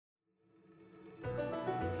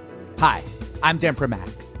Hi, I'm Dan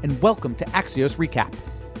Primack, and welcome to Axios Recap,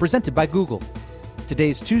 presented by Google.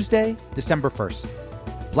 Today's Tuesday, December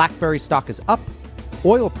 1st. BlackBerry stock is up,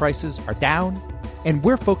 oil prices are down, and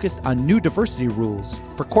we're focused on new diversity rules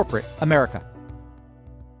for corporate America.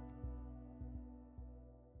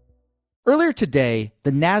 Earlier today, the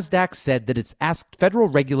NASDAQ said that it's asked federal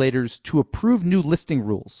regulators to approve new listing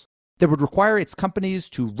rules that would require its companies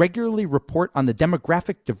to regularly report on the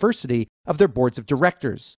demographic diversity of their boards of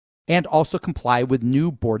directors and also comply with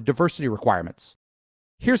new board diversity requirements.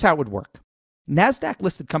 Here's how it would work.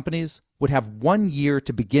 NASDAQ-listed companies would have 1 year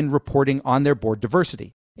to begin reporting on their board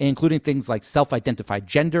diversity, including things like self-identified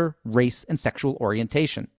gender, race, and sexual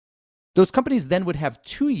orientation. Those companies then would have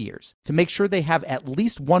 2 years to make sure they have at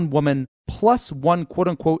least one woman plus one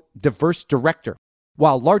quote-unquote diverse director,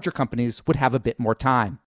 while larger companies would have a bit more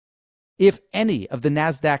time. If any of the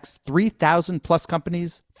NASDAQ's 3,000 plus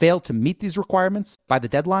companies fail to meet these requirements by the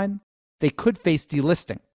deadline, they could face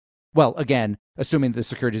delisting. Well, again, assuming the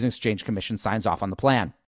Securities and Exchange Commission signs off on the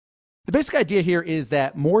plan. The basic idea here is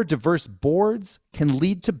that more diverse boards can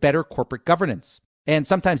lead to better corporate governance and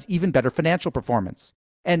sometimes even better financial performance.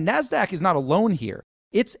 And NASDAQ is not alone here.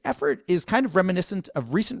 Its effort is kind of reminiscent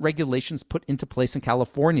of recent regulations put into place in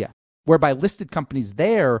California, whereby listed companies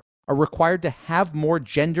there are required to have more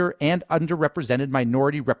gender and underrepresented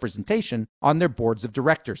minority representation on their boards of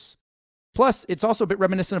directors. Plus, it's also a bit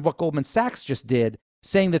reminiscent of what Goldman Sachs just did,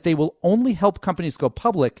 saying that they will only help companies go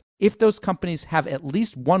public if those companies have at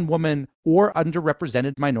least one woman or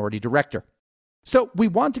underrepresented minority director. So we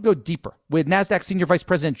want to go deeper with NASDAQ Senior Vice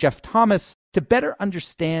President Jeff Thomas to better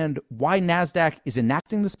understand why NASDAQ is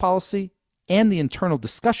enacting this policy and the internal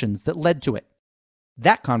discussions that led to it.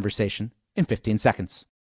 That conversation in 15 seconds.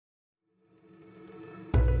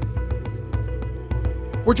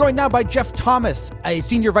 We're joined now by Jeff Thomas, a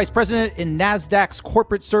Senior Vice President in NASDAQ's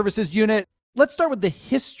Corporate Services Unit. Let's start with the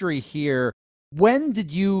history here. When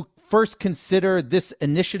did you first consider this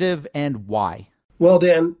initiative and why? Well,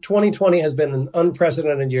 Dan, 2020 has been an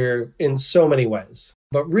unprecedented year in so many ways.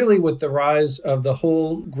 But really, with the rise of the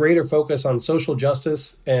whole greater focus on social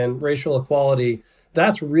justice and racial equality,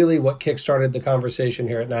 that's really what kickstarted the conversation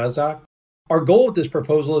here at NASDAQ. Our goal with this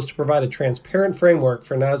proposal is to provide a transparent framework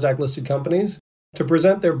for NASDAQ-listed companies to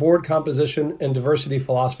present their board composition and diversity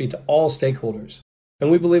philosophy to all stakeholders.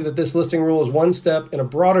 And we believe that this listing rule is one step in a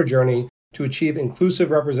broader journey to achieve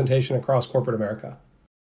inclusive representation across corporate America.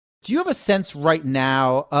 Do you have a sense right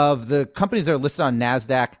now of the companies that are listed on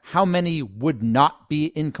NASDAQ, how many would not be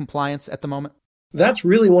in compliance at the moment? That's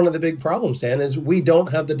really one of the big problems, Dan, is we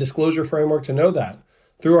don't have the disclosure framework to know that.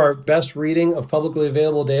 Through our best reading of publicly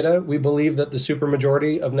available data, we believe that the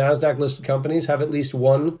supermajority of NASDAQ-listed companies have at least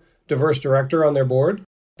one diverse director on their board.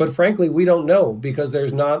 But frankly, we don't know because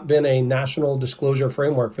there's not been a national disclosure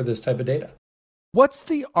framework for this type of data. What's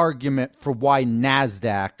the argument for why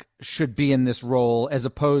NASDAQ should be in this role as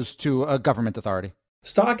opposed to a government authority?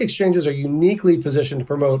 Stock exchanges are uniquely positioned to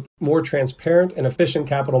promote more transparent and efficient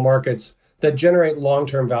capital markets that generate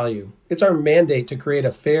long-term value. It's our mandate to create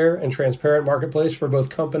a fair and transparent marketplace for both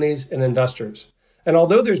companies and investors. And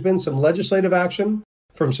although there's been some legislative action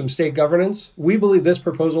from some state governance, we believe this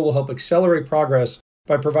proposal will help accelerate progress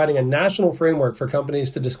by providing a national framework for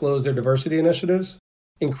companies to disclose their diversity initiatives,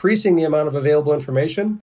 increasing the amount of available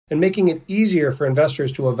information, and making it easier for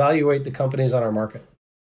investors to evaluate the companies on our market.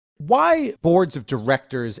 Why boards of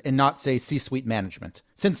directors and not, say, C-suite management?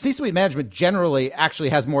 Since C-suite management generally actually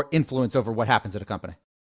has more influence over what happens at a company.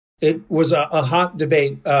 It was a hot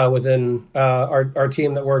debate within our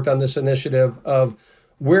team that worked on this initiative of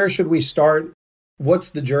where should we start, what's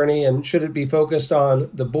the journey, and should it be focused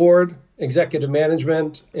on the board, executive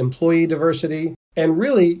management, employee diversity? And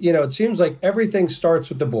really, it seems like everything starts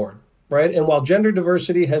with the board, right? And while gender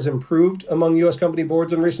diversity has improved among U.S. company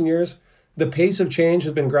boards in recent years, the pace of change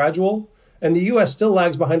has been gradual, and the U.S. still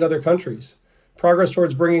lags behind other countries. Progress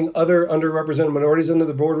towards bringing other underrepresented minorities into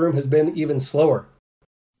the boardroom has been even slower.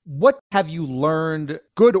 What have you learned,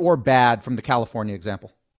 good or bad, from the California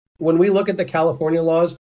example? When we look at the California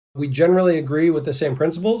laws, we generally agree with the same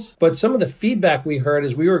principles, but some of the feedback we heard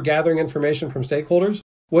as we were gathering information from stakeholders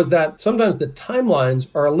was that sometimes the timelines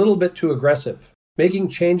are a little bit too aggressive. Making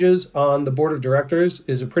changes on the board of directors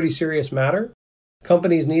is a pretty serious matter.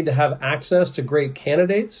 Companies need to have access to great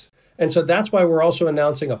candidates. And so that's why we're also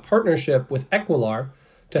announcing a partnership with Equilar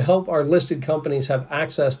to help our listed companies have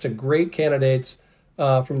access to great candidates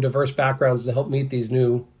from diverse backgrounds to help meet these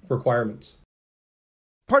new requirements.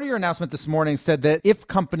 Part of your announcement this morning said that if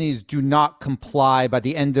companies do not comply by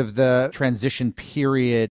the end of the transition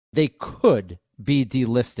period, they could be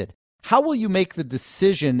delisted. How will you make the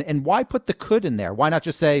decision, and why put the could in there? Why not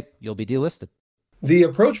just say you'll be delisted? The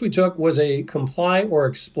approach we took was a comply or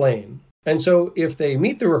explain. And so if they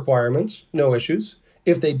meet the requirements, no issues.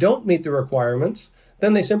 If they don't meet the requirements,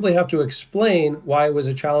 then they simply have to explain why it was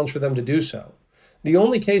a challenge for them to do so. The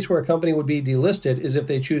only case where a company would be delisted is if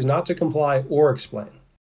they choose not to comply or explain.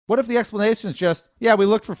 What if the explanation is just, yeah, we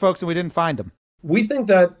looked for folks and we didn't find them? We think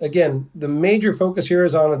that, again, the major focus here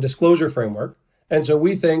is on a disclosure framework. And so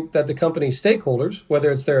we think that the company's stakeholders,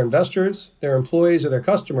 whether it's their investors, their employees, or their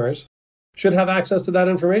customers, should have access to that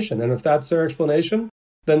information. And if that's their explanation,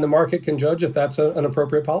 then the market can judge if that's an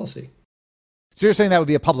appropriate policy. So you're saying that would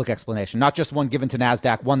be a public explanation, not just one given to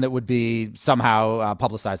NASDAQ, one that would be somehow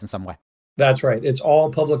publicized in some way? That's right. It's all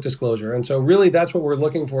public disclosure. And so really that's what we're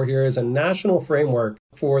looking for here is a national framework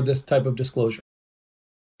for this type of disclosure.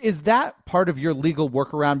 Is that part of your legal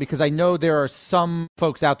workaround? Because I know there are some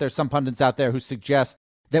folks out there, some pundits out there who suggest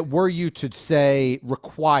that were you to say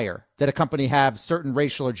require that a company have certain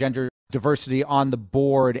racial or gender diversity on the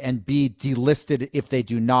board and be delisted if they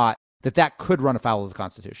do not, that could run afoul of the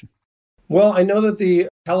Constitution. Well, I know that the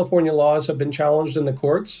California laws have been challenged in the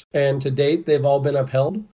courts, and to date, they've all been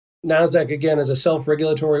upheld. NASDAQ, again, as a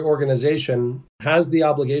self-regulatory organization, has the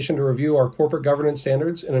obligation to review our corporate governance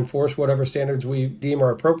standards and enforce whatever standards we deem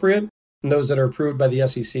are appropriate and those that are approved by the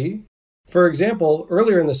SEC. For example,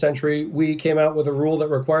 earlier in the century, we came out with a rule that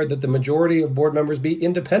required that the majority of board members be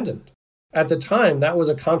independent. At the time, that was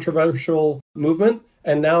a controversial movement,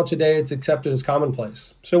 and now today it's accepted as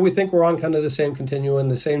commonplace. So we think we're on kind of the same continuum,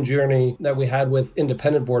 the same journey that we had with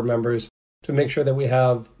independent board members to make sure that we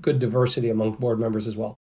have good diversity among board members as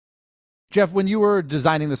well. Jeff, when you were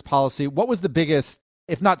designing this policy, what was the biggest,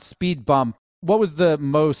 if not speed bump, what was the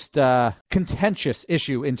most contentious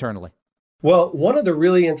issue internally? Well, one of the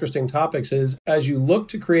really interesting topics is as you look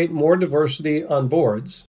to create more diversity on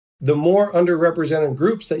boards, the more underrepresented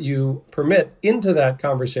groups that you permit into that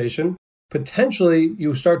conversation, potentially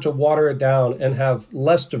you start to water it down and have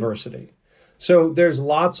less diversity. So there's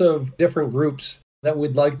lots of different groups that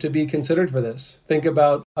would like to be considered for this. Think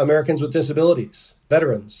about Americans with disabilities,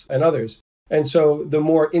 veterans, and others. And so the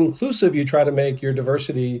more inclusive you try to make your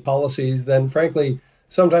diversity policies, then frankly,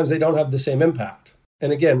 sometimes they don't have the same impact.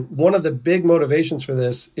 And again, one of the big motivations for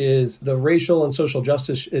this is the racial and social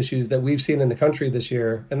justice issues that we've seen in the country this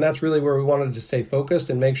year. And that's really where we wanted to stay focused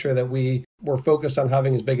and make sure that we were focused on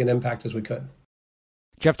having as big an impact as we could.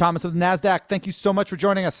 Jeff Thomas of the NASDAQ, thank you so much for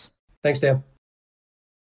joining us. Thanks, Dan.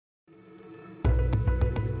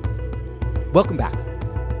 Welcome back.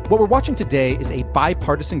 What we're watching today is a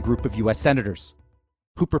bipartisan group of U.S. senators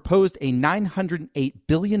who proposed a $908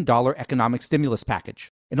 billion economic stimulus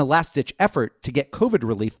package in a last-ditch effort to get COVID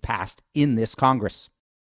relief passed in this Congress.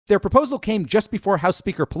 Their proposal came just before House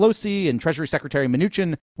Speaker Pelosi and Treasury Secretary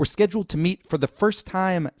Mnuchin were scheduled to meet for the first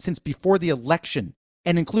time since before the election,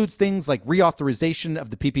 and includes things like reauthorization of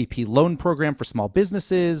the PPP loan program for small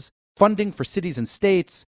businesses, funding for cities and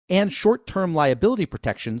states, and short-term liability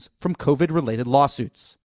protections from COVID-related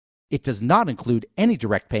lawsuits. It does not include any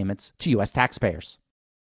direct payments to U.S. taxpayers.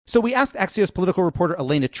 So we asked Axios political reporter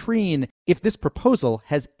Elena Treen if this proposal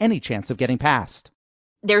has any chance of getting passed.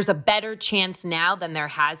 There's a better chance now than there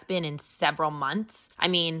has been in several months. I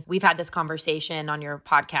mean, we've had this conversation on your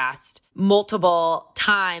podcast multiple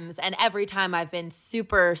times, and every time I've been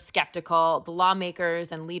super skeptical. The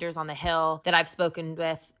lawmakers and leaders on the Hill that I've spoken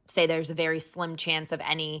with say there's a very slim chance of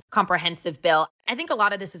any comprehensive bill. I think a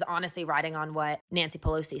lot of this is honestly riding on what Nancy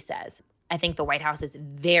Pelosi says. I think the White House is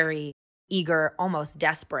very eager, almost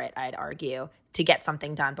desperate, I'd argue, to get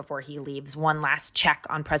something done before he leaves. One last check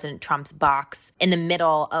on President Trump's box in the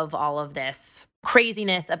middle of all of this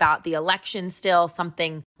craziness about the election, still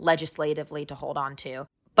something legislatively to hold on to.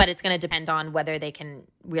 But it's going to depend on whether they can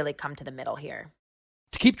really come to the middle here.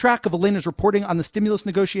 To keep track of Elena's reporting on the stimulus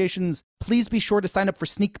negotiations, please be sure to sign up for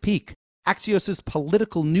Sneak Peek, Axios'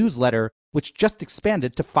 political newsletter, which just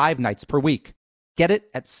expanded to 5 nights per week. Get it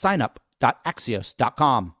at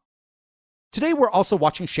signup.axios.com. Today, we're also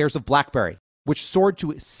watching shares of BlackBerry, which soared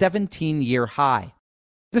to a 17-year high.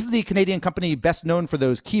 This is the Canadian company best known for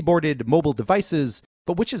those keyboarded mobile devices,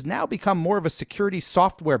 but which has now become more of a security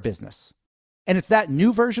software business. And it's that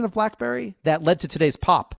new version of BlackBerry that led to today's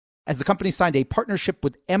pop, as the company signed a partnership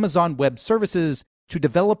with Amazon Web Services to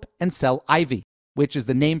develop and sell Ivy, which is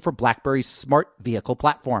the name for BlackBerry's smart vehicle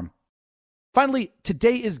platform. Finally,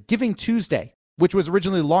 today is Giving Tuesday, which was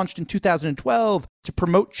originally launched in 2012 to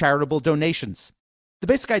promote charitable donations. The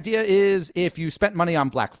basic idea is if you spent money on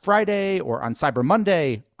Black Friday or on Cyber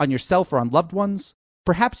Monday, on yourself or on loved ones,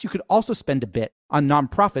 perhaps you could also spend a bit on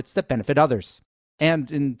nonprofits that benefit others. And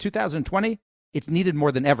in 2020, it's needed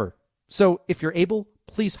more than ever So if you're able,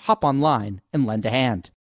 please hop online and lend a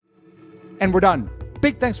hand. And we're done.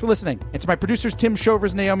 Big thanks for listening. And to my producers, Tim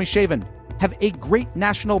Shovers and Naomi Shavin. Have a great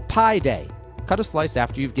National Pie Day. Cut a slice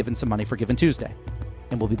after you've given some money for Giving Tuesday.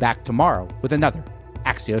 And we'll be back tomorrow with another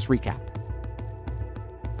Axios Recap.